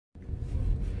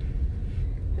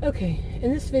Okay,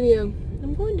 in this video,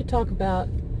 I'm going to talk about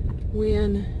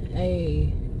when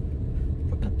a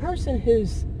person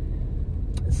who's,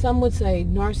 some would say,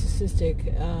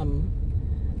 narcissistic,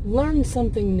 learns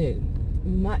something new.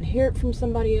 You might hear it from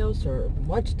somebody else or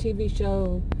watch a TV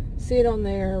show, see it on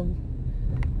there,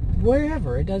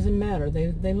 wherever, it doesn't matter.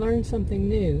 They learn something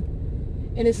new.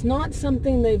 And it's not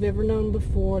something they've ever known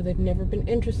before, they've never been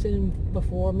interested in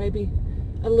before, maybe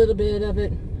a little bit of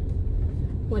it,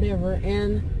 whatever,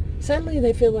 and suddenly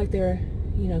they feel like they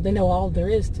know all there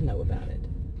is to know about it.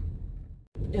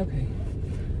 Okay.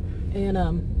 And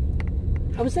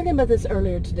I was thinking about this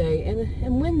earlier today, and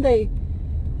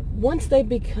once they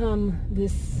become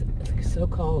this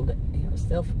so-called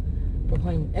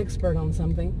self-proclaimed expert on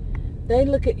something, they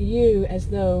look at you as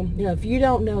though, if you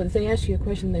don't know, if they ask you a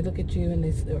question, they look at you and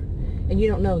you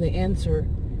don't know the answer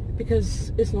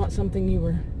because it's not something you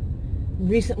were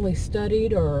recently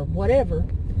studied or whatever,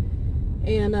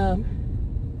 and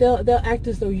they'll act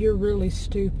as though you're really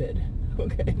stupid.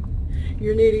 Okay,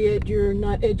 you're an idiot, you're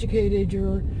not educated,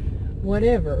 you're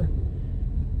whatever,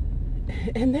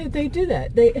 and they do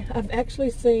that. I've actually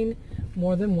seen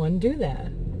more than one do that,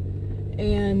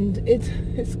 and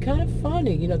it's kind of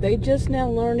funny. They just now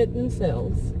learn it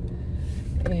themselves,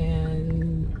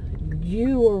 and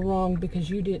you were wrong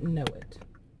because you didn't know it.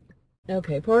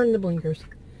 Okay, pardon the blinkers.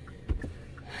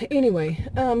 Anyway,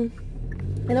 and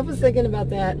I was thinking about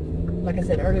that, like I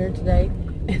said, earlier today,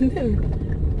 and then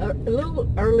a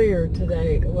little earlier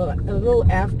today, well, a little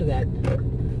after that,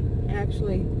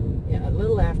 actually, yeah, a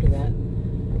little after that,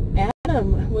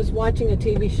 Adam was watching a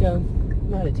movie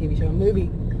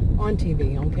on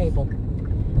TV, on cable,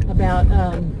 about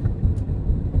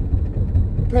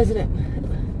President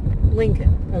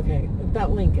Lincoln. Okay,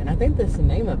 about Lincoln. I think that's the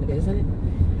name of it, isn't it?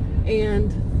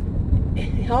 And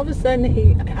all of a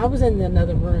sudden, I was in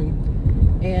another room,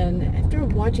 and after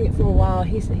watching it for a while,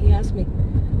 he asked me,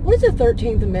 "What is the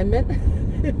 13th Amendment?"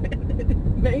 It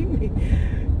made me.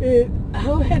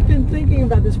 I had been thinking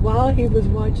about this while he was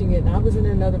watching it, and I was in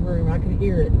another room. I could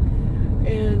hear it,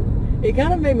 and it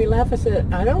kind of made me laugh. I said,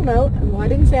 "I don't know." Well, I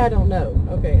didn't say I don't know.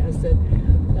 Okay, I said,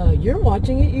 "You're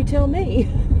watching it. You tell me."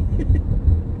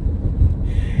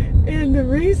 And the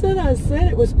reason I said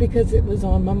it was because it was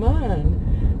on my mind.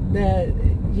 That,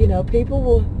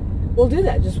 people will do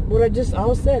that, just what I just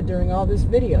all said during all this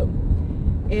video.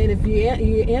 And if you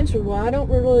answer, well, I don't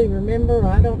really remember, or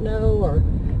I don't know, or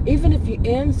even if you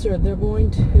answer, they're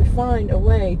going to find a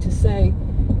way to say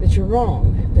that you're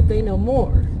wrong, that they know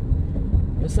more,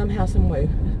 somehow, some way.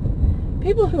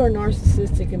 People who are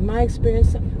narcissistic, in my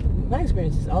experience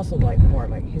is also more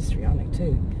like histrionic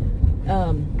too.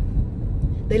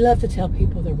 They love to tell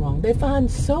people they're wrong. They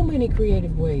find so many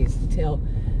creative ways to tell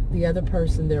the other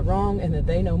person they're wrong and that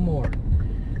they know more.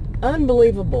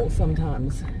 Unbelievable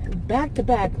sometimes. Back to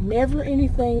back, never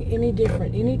anything any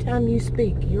different. Anytime you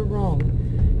speak, you're wrong.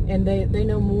 And they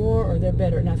know more, or they're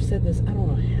better. And I've said this, I don't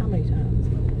know how many times.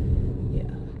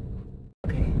 Yeah.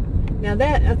 Okay. Now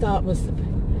that I thought was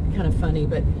kind of funny,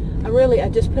 but I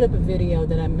just put up a video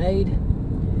that I made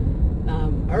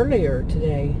earlier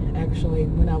today, actually,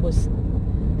 when I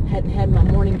hadn't had my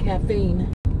morning caffeine.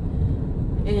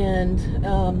 And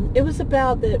it was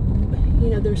about that,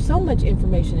 there's so much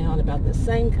information out about the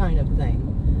same kind of thing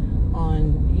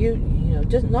on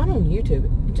just not on YouTube,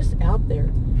 just out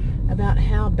there, about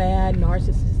how bad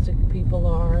narcissistic people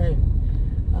are, and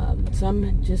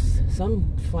some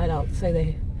flat out say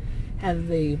they have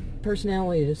the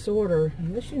personality disorder,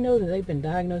 unless you know that they've been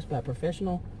diagnosed by a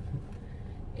professional.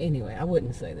 Anyway, I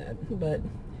wouldn't say that, but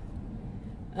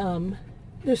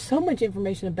there's so much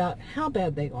information about how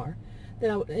bad they are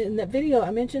that in that video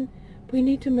I mentioned, we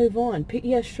need to move on.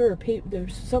 Yes, sure,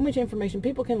 there's so much information,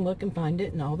 people can look and find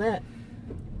it and all that,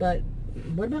 but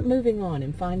what about moving on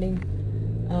and finding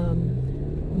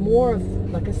more of,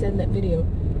 like I said in that video,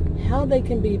 how they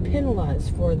can be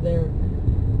penalized for their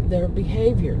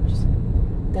behaviors?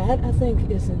 That, I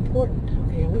think, is important.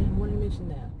 Okay, I want to mention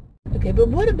that. Okay, but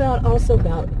what about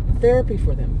therapy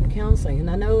for them, counseling?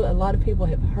 And I know a lot of people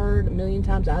have heard a million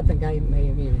times, I think I may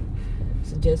have even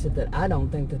suggested that I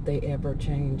don't think that they ever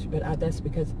change, but that's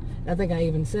because I think I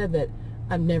even said that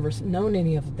I've never known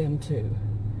any of them to.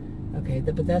 Okay,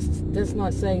 but that's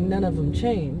not saying none of them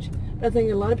change. But I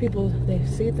think a lot of people, they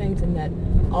see things in that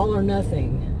all or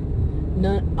nothing,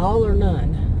 all or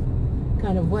none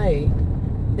kind of way.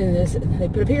 And they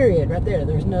put a period right there.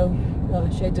 There's no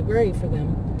shades of gray for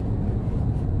them.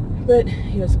 But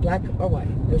it's black or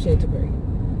white, no shades of gray.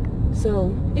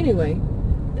 So anyway,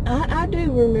 I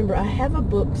do remember, I have a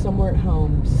book somewhere at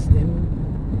home,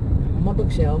 and on my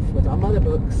bookshelf with all my other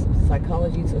books,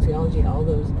 psychology, sociology, all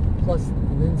those, plus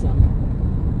and then some.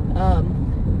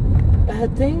 I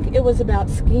think it was about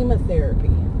schema therapy,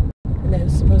 and that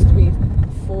was supposed to be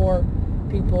for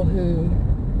people who,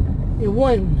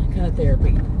 one kind of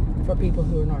therapy for people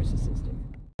who are narcissistic.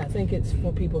 I think it's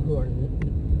for people who are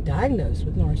diagnosed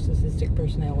with narcissistic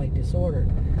personality disorder.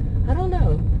 I don't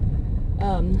know.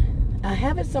 I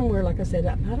have it somewhere, like I said,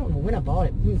 I don't know when I bought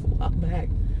it, a while back.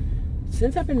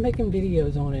 Since I've been making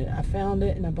videos on it, I found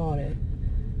it and I bought it.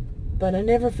 But I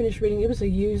never finished reading. It was a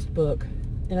used book,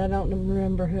 and I don't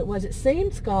remember who it was. It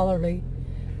seemed scholarly,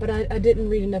 but I didn't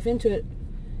read enough into it,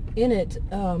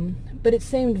 but it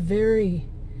seemed very,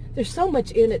 there's so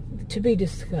much in it to be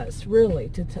discussed, really,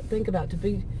 to think about, to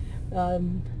be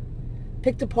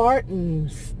picked apart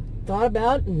and thought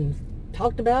about and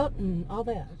talked about and all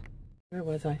that. Where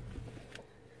was I?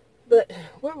 But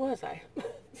where was I?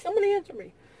 Somebody answer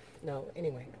me. No,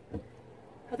 anyway.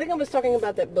 I think I was talking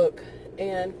about that book,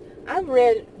 and I've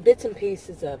read bits and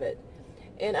pieces of it,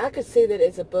 and I could see that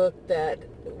it's a book that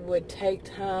would take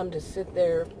time to sit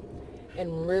there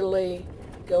and really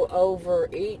go over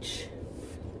each,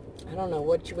 I don't know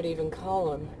what you would even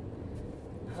call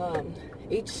them,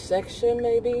 each section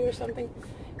maybe or something.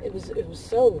 It was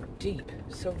so deep,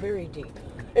 so very deep.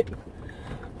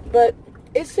 But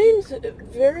it seems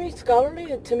very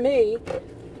scholarly to me.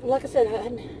 Like I said,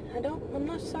 I'm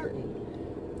not certain.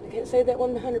 I can't say that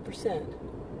 100%.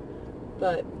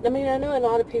 But, I mean, I know a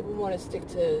lot of people want to stick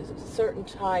to certain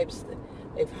types that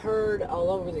they've heard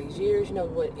all over these years.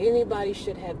 What anybody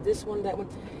should have, this one, that one.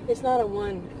 It's not a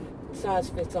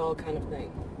one-size-fits-all kind of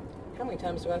thing. How many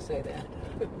times do I say that?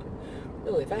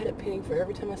 Really, if I had a penny for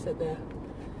every time I said that.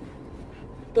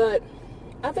 But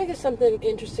I think it's something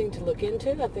interesting to look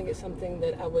into. I think it's something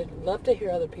that I would love to hear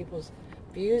other people's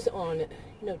views on,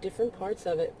 different parts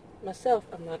of it. Myself,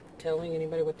 I'm not telling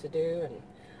anybody what to do, and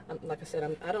like I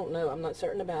said, I don't know. I'm not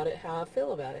certain about it, how I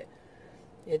feel about it.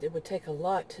 It would take a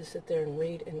lot to sit there and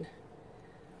read and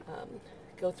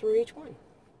go through each one.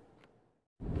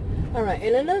 All right,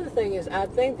 and another thing is, I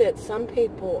think that some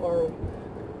people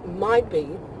might be,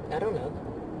 I don't know,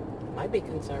 might be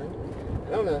concerned.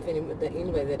 I don't know if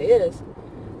anybody that is,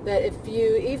 that if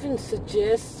you even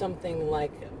suggest something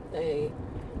like a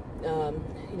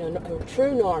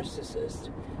true narcissist,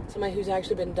 somebody who's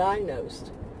actually been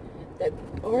diagnosed, that,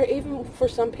 or even for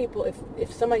some people,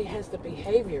 if somebody has the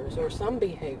behaviors or some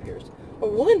behaviors or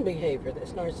one behavior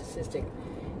that's narcissistic,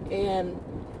 and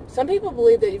some people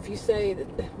believe that if you say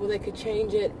that, well, they could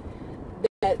change it,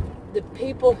 that the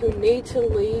people who need to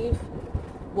leave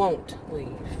won't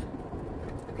leave.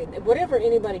 Okay, whatever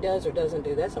anybody does or doesn't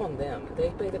do, that's on them. They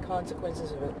pay the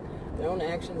consequences of their own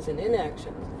actions and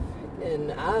inactions.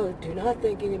 And I do not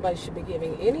think anybody should be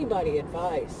giving anybody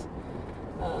advice,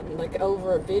 like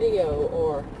over a video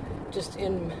or just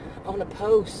on a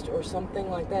post or something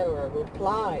like that, or a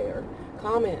reply or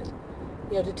comment,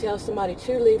 to tell somebody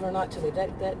to leave or not to leave.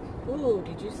 Ooh,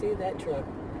 did you see that truck?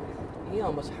 He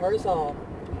almost hurt us all.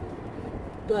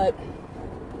 But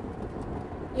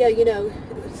yeah,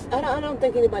 I don't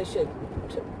think anybody should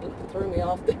throw me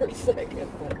off there a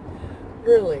second, but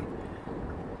really.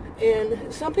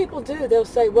 And some people do. They'll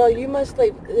say, well, you must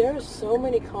leave. There are so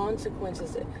many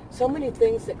consequences, so many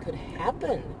things that could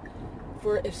happen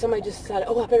for if somebody just decided,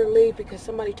 oh, I better leave because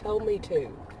somebody told me to.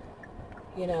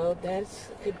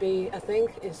 Could be, I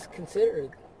think, is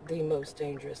considered the most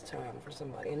dangerous time for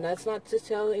somebody. And that's not to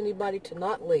tell anybody to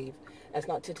not leave. That's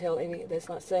not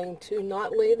saying to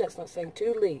not leave. That's not saying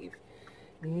to leave.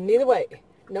 Neither way.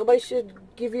 Nobody should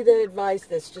give you the advice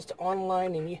that's just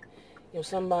online and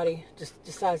somebody just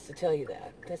decides to tell you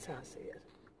that. That's how I see it.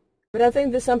 But I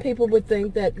think that some people would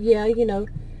think that, yeah,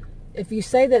 if you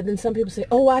say that, then some people say,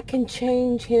 oh, I can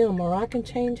change him or I can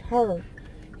change her.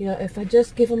 If I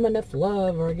just give them enough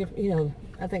love or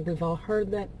I think we've all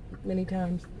heard that many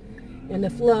times.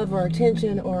 Enough love or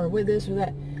attention or with this or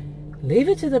that. Leave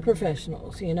it to the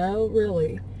professionals,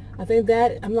 really. I think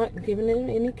that, I'm not giving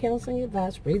any counseling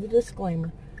advice, read the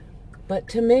disclaimer. But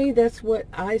to me, that's what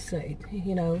I say,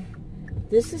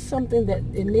 This is something that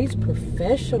it needs a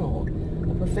professional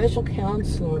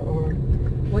counselor or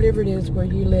whatever it is where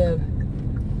you live,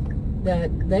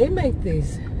 that they make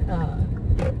these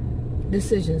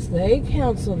decisions. They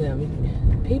counsel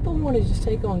them. People want to just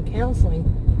take on counseling,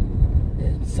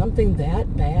 something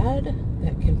that bad,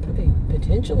 that can be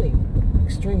potentially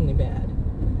extremely bad.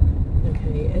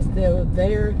 Okay, as though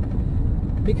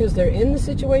because they're in the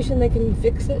situation, they can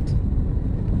fix it.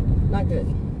 Not good,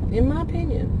 in my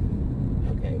opinion.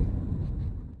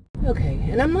 Okay,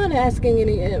 and I'm not asking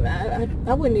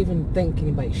I wouldn't even think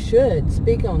anybody should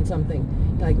speak on something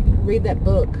like read that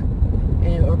book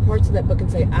or parts of that book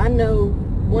and say, I know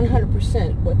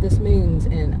 100% what this means,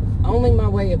 and only my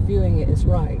way of viewing it is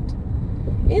right.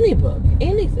 Any book,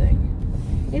 anything,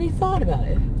 any thought about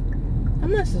it.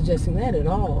 I'm not suggesting that at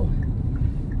all.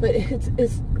 But it's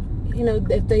you know,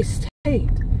 if they state,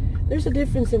 there's a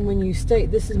difference in when you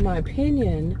state, this is my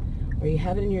opinion, or you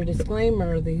have it in your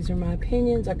disclaimer, these are my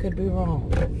opinions, I could be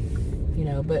wrong. You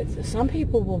know, but some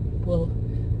people will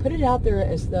put it out there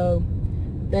as though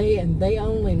they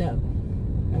only know.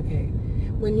 Okay.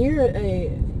 When you're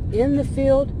in the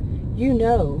field, you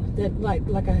know that,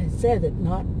 like I said, that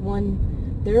not one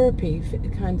therapy fits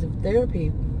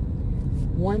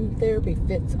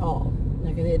all.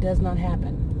 Okay, it does not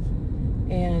happen.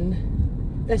 And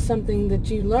that's something that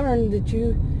you learn, that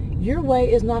your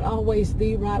way is not always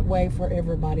the right way for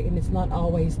everybody, and it's not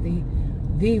always the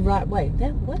right way.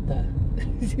 That, what the?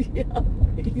 Yeah,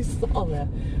 you saw that.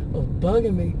 It was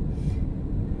bugging me.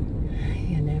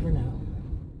 You never know.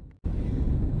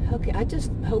 Okay, I just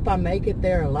hope I make it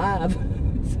there alive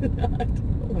tonight.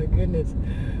 Oh my goodness.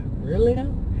 Really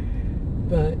now?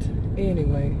 But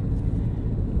anyway,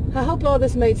 I hope all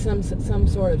this made some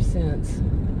sort of sense.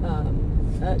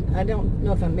 I don't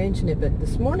know if I mentioned it, but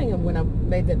this morning when I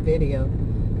made that video,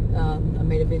 I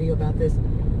made a video about this.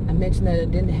 I mentioned that I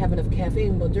didn't have enough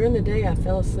caffeine. Well, during the day I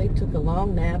fell asleep, took a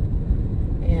long nap,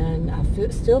 and I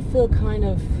still feel kind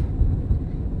of,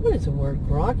 what is the word,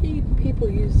 groggy? People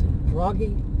use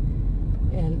groggy.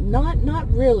 And not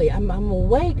really. I'm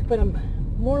awake, but I'm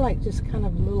more like just kind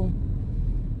of a little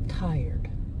tired.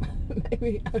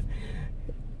 Maybe,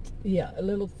 yeah, a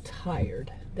little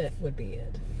tired. That would be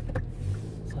it.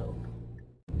 So,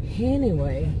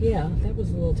 anyway, yeah, that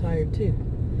was a little tired too.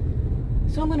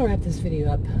 So I'm going to wrap this video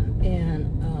up, and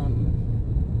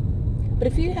but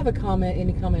if you have a comment,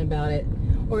 any comment about it,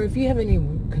 or if you have any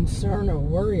concern or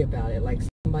worry about it, like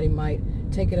somebody might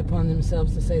take it upon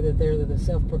themselves to say that they're the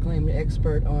self-proclaimed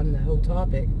expert on the whole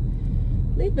topic,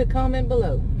 leave a comment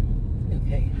below.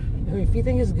 Okay, or if you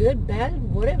think it's good, bad,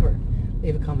 whatever,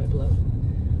 leave a comment below.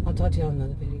 I'll talk to you on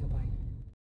another video.